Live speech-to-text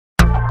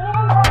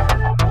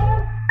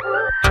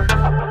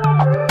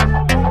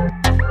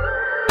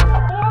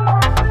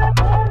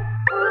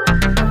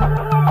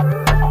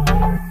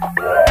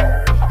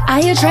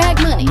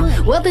attract money.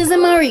 Wealth is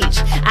in my reach.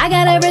 I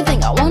got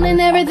everything I want and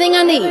everything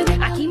I need.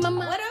 I keep my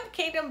mind. What up,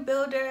 Kingdom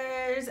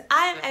Builders?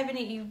 I'm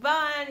Ebony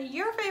Evaughn,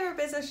 your favorite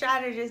business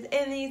strategist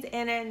in these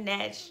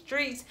internet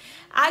streets.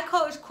 I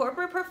coach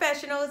corporate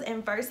professionals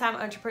and first-time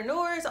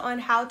entrepreneurs on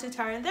how to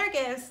turn their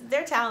gifts,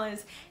 their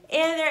talents,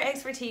 and their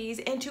expertise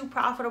into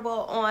profitable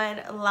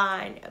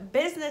online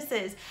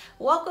businesses.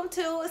 Welcome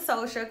to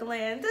Soulstruck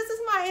Land. This is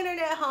my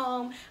internet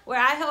home where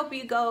I help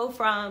you go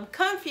from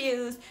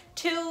confused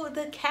to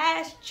the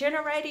cash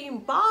generating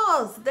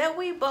balls that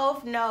we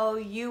both know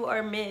you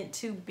are meant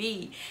to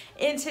be.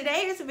 In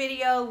today's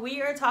video,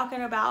 we are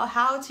talking about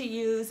how to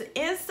use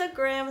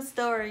Instagram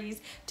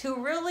stories to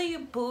really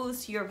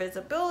boost your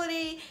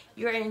visibility,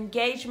 your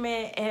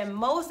engagement, and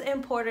most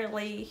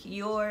importantly,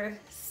 your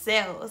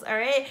sales. All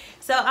right,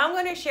 so I'm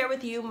going to share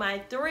with you my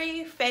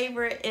 3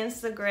 favorite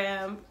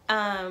Instagram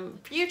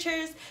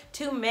features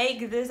to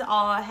make this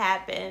all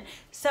happen.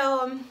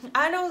 So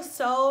I know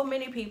so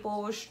many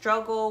people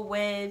struggle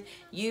with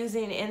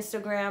using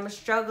Instagram,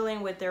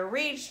 struggling with their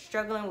reach,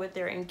 struggling with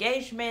their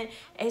engagement,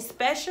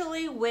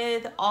 especially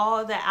with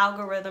all the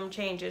algorithm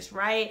changes,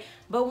 right?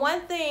 But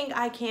one thing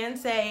I can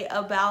say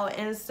about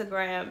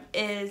Instagram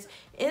is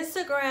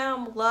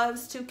Instagram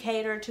loves to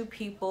cater to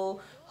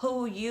people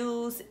who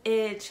use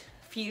its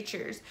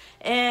features.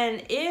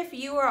 And if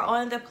you are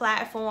on the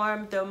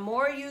platform, the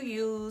more you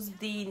use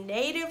the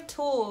native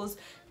tools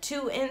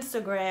to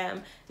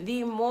Instagram,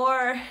 the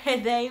more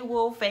they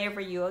will favor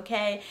you,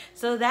 okay?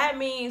 So that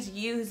means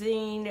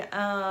using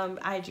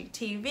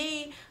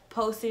IGTV,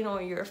 posting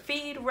on your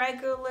feed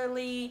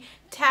regularly,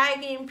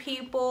 tagging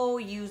people,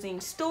 using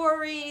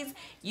stories,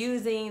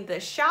 using the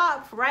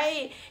shop,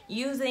 right?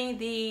 Using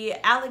the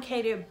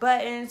allocated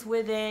buttons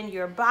within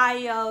your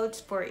bio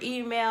for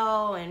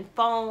email and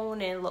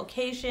phone and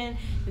location.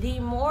 The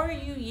more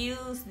you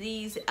use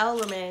these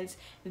elements,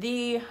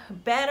 the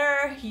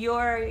better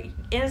your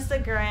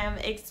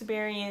Instagram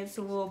experience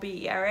will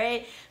be, all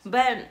right?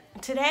 But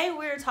today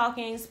we're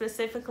talking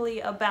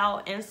specifically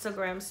about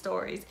Instagram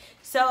stories.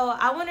 So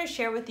I want to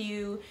share with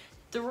you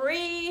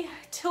 3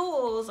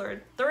 tools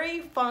or 3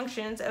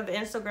 functions of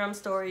Instagram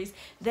stories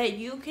that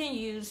you can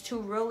use to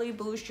really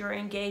boost your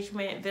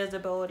engagement,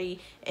 visibility,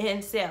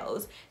 and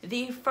sales.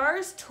 The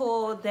first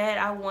tool that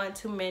I want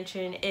to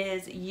mention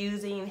is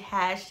using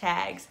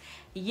hashtags.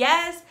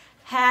 Yes,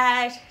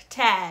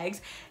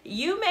 hashtags.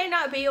 You may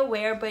not be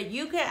aware, but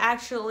you can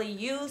actually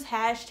use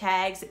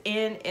hashtags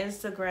in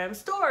Instagram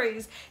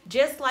stories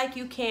just like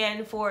you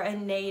can for a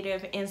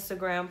native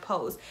Instagram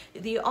post.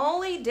 The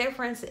only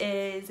difference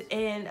is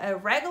in a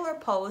regular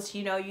post,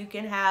 you know, you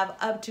can have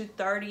up to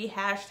 30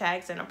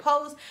 hashtags in a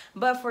post,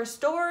 but for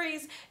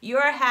stories,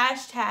 your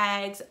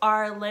hashtags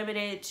are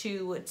limited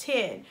to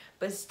 10,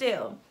 but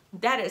still,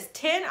 that is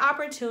 10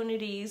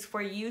 opportunities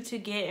for you to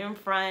get in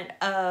front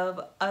of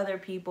other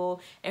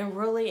people and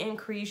really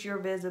increase your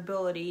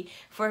visibility.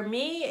 For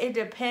me, it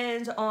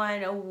depends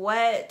on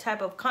what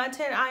type of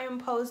content I am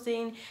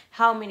posting,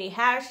 how many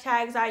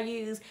hashtags I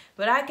use,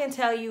 but I can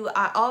tell you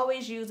I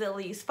always use at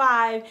least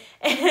 5.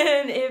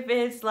 And if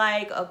it's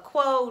like a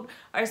quote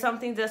or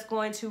something that's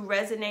going to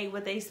resonate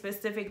with a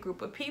specific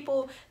group of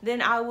people,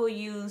 then I will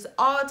use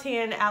all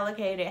 10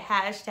 allocated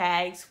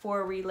hashtags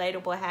for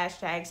relatable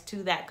hashtags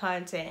to that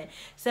content.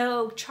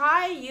 So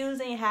try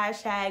using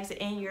hashtags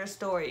in your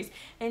stories.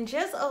 And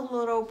just a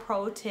little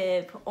pro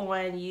tip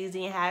on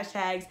using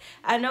hashtags.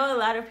 I know a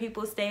lot of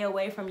people stay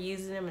away from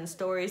using them in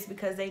stories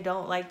because they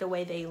don't like the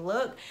way they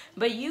look,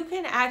 but you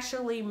can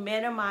actually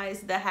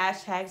minimize the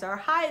hashtags or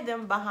hide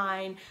them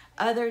behind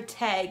other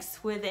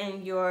texts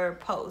within your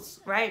posts,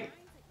 right?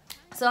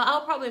 So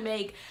I'll probably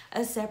make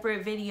a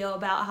separate video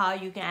about how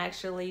you can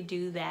actually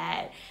do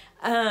that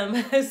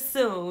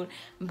soon,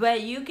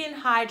 but you can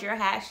hide your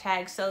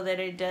hashtags so that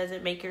it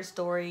doesn't make your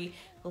story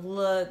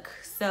look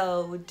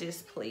so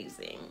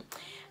displeasing.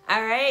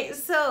 All right,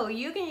 so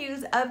you can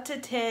use up to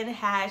 10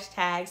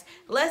 hashtags.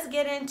 Let's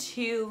get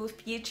into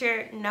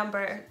feature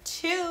number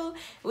 2,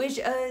 which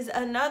is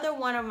another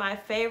one of my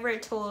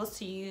favorite tools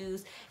to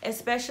use,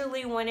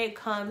 especially when it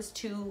comes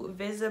to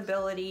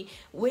visibility,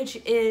 which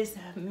is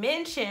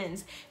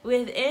mentions.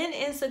 Within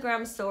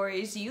Instagram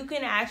stories, you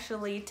can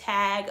actually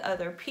tag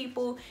other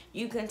people.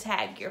 You can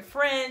tag your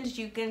friends.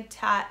 You can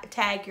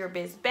tag your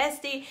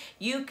bestie.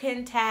 You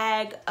can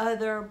tag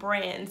other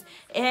brands.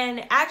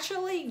 And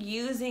actually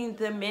using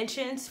the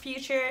mentions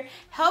feature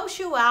helps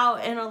you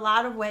out in a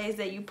lot of ways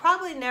that you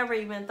probably never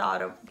even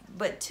thought of.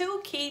 But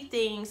 2 key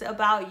things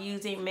about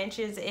using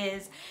mentions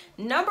is,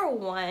 number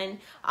 1,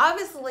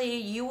 obviously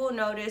you will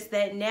notice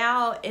that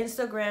now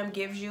Instagram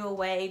gives you a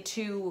way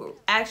to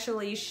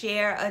actually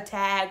share a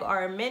tag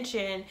or a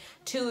mention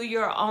to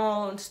your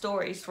own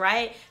stories,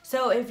 right?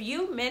 So if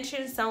you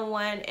mention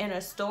someone in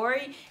a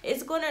story,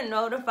 it's going to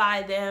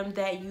notify them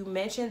that you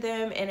mentioned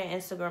them in an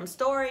Instagram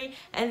story,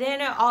 and then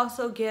it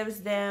also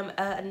gives them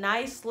a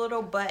nice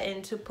little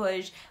button to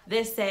push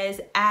that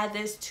says add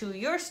this to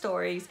your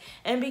stories.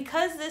 And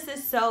because this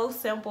is so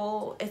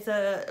simple, it's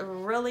a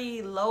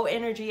really low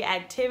energy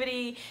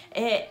activity,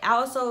 it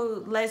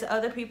also lets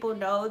other people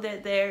know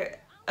that they're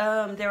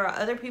there are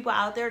other people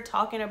out there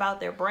talking about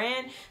their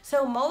brand.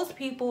 So most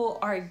people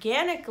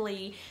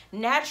organically,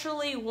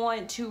 naturally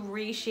want to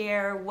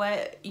reshare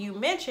what you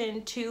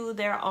mentioned to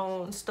their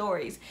own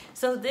stories.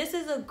 So this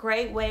is a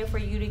great way for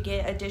you to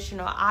get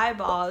additional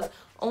eyeballs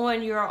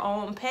on your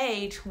own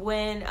page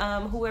when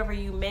whoever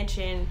you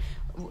mention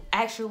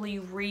actually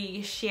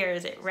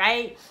reshares it,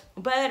 right?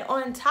 But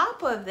on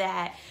top of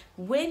that,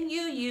 when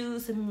you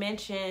use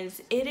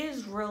mentions, it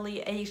is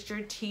really a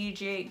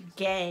strategic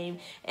game.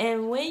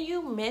 And when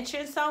you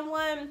mention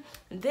someone,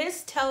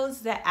 this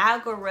tells the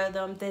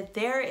algorithm that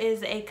there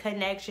is a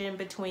connection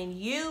between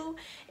you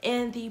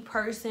and the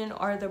person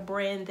or the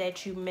brand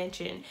that you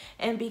mentioned.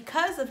 And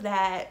because of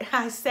that,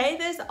 I say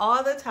this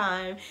all the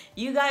time,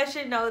 you guys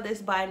should know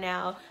this by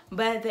now,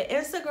 but the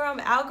Instagram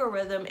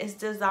algorithm is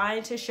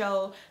designed to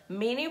show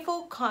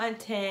meaningful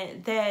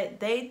content that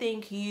they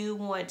think you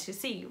want to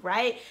see,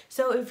 right?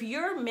 So if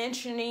you're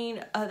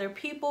mentioning other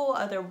people,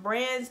 other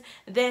brands,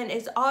 then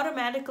it's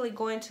automatically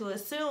going to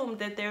assume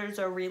that there's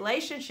a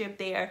relationship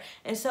there.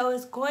 And so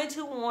it's going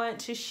to want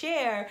to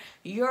share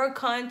your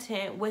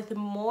content with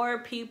more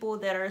people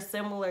that are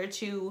similar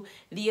to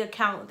the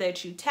account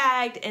that you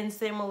tagged and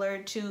similar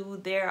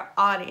to their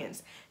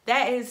audience.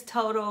 That is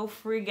total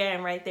free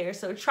game right there.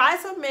 So try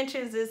some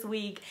mentions this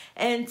week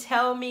and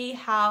tell me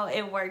how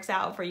it works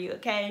out for you,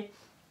 okay?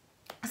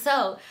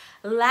 So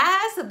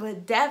last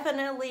but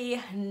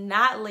definitely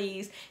not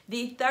least,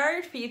 the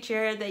third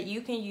feature that you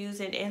can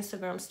use in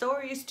Instagram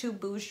stories to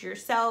boost your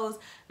sales,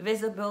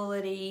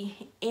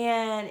 visibility,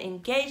 and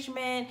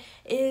engagement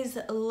is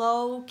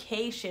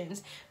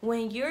locations.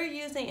 When you're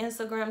using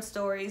Instagram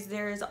stories,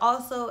 there's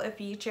also a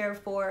feature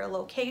for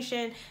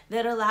location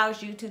that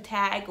allows you to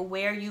tag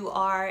where you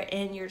are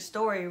in your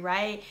story,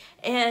 right?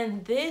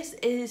 And this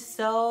is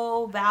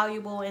so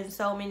valuable in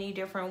so many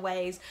different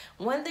ways.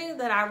 One thing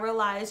that I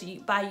realized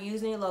by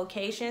using locations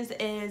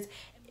is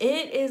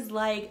it is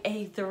like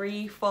a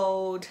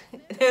threefold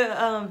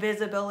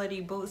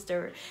visibility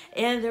booster.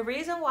 And the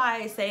reason why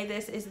I say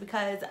this is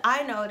because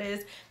I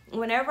notice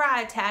whenever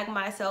I tag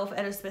myself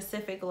at a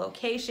specific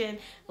location,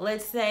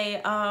 let's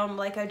say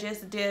like I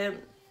just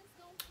did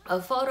a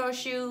photo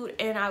shoot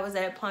and I was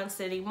at Ponce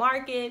City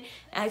Market,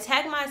 and I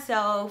tagged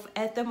myself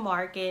at the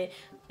market.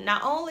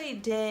 Not only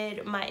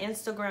did my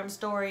Instagram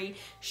story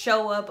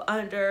show up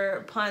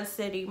under Ponce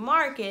City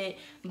Market,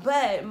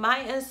 but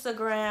my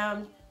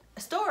Instagram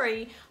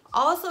story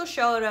also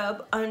showed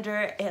up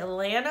under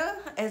Atlanta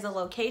as a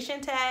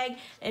location tag,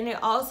 and it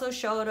also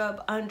showed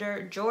up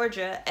under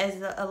Georgia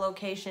as a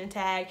location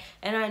tag.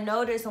 And I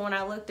noticed when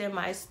I looked at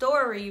my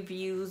story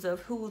views of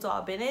who's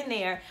all been in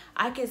there,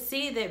 I could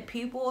see that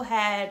people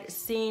had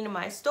seen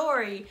my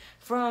story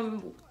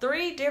from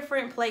 3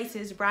 different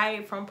places,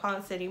 right? From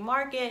Ponce City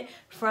Market,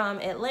 from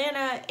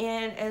Atlanta,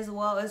 and as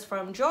well as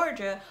from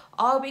Georgia,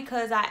 all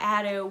because I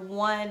added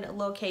one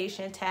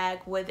location tag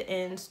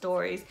within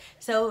stories.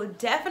 So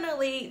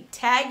definitely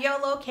tag your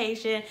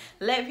location,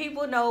 let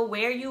people know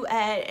where you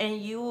at,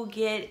 and you will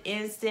get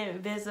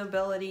instant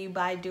visibility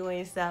by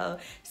doing so.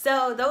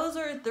 So those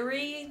are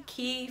 3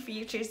 key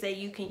features that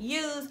you can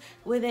use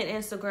within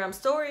Instagram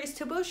stories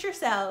to boost your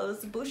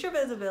sales, boost your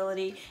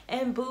visibility,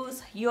 and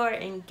boost your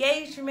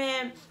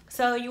engagement.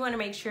 So you want to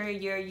make sure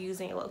you're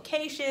using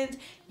locations,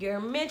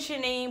 you're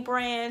mentioning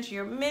brands,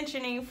 you're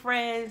mentioning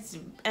friends,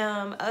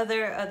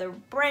 other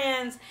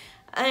brands,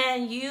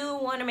 and you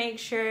want to make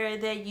sure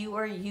that you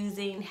are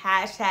using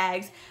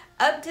hashtags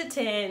up to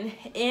 10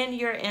 in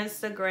your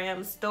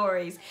Instagram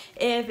stories.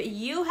 If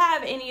you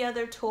have any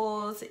other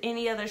tools,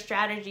 any other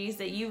strategies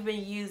that you've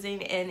been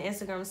using in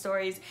Instagram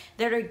stories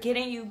that are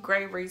getting you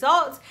great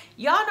results,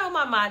 y'all know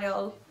my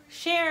motto: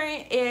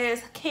 sharing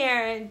is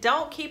caring.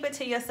 Don't keep it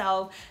to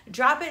yourself.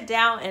 Drop it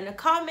down in the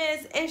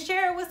comments and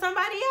share it with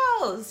somebody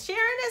else.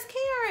 Sharing is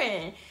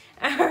caring.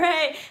 All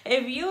right.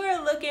 If you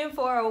are looking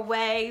for a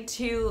way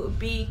to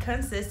be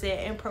consistent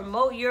and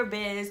promote your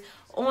biz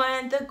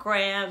on the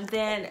gram,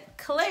 then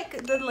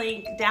click the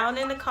link down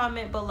in the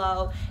comment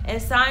below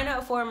and sign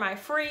up for my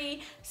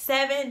free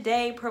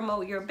 7-day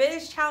Promote Your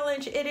Biz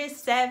challenge. It is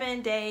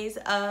 7 days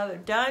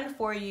of done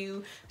for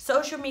you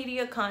social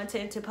media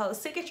content to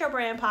post to get your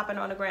brand popping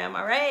on the gram.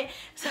 All right,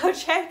 so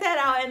check that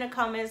out in the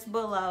comments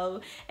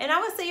below, and I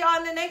will see y'all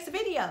in the next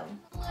video.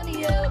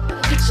 Money up,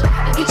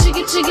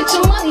 get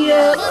your money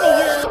up.